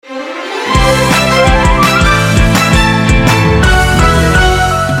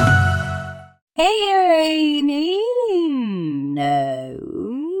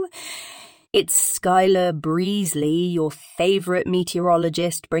It's Skyler Breesley, your favourite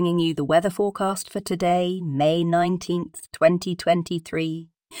meteorologist, bringing you the weather forecast for today, May 19th, 2023.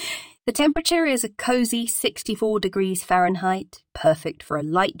 The temperature is a cosy 64 degrees Fahrenheit, perfect for a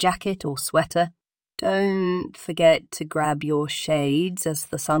light jacket or sweater. Don't forget to grab your shades as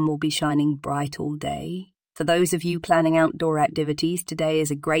the sun will be shining bright all day. For those of you planning outdoor activities, today is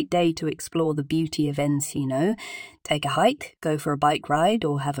a great day to explore the beauty of Encino. Take a hike, go for a bike ride,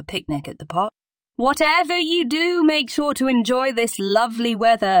 or have a picnic at the park. Whatever you do, make sure to enjoy this lovely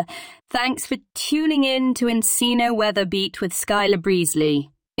weather. Thanks for tuning in to Encino Weather Beat with Skyler Breesley.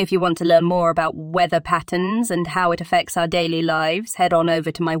 If you want to learn more about weather patterns and how it affects our daily lives, head on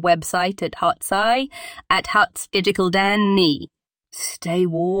over to my website at Hutsai at Hutsdigitaldani. Stay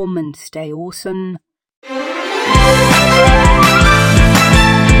warm and stay awesome.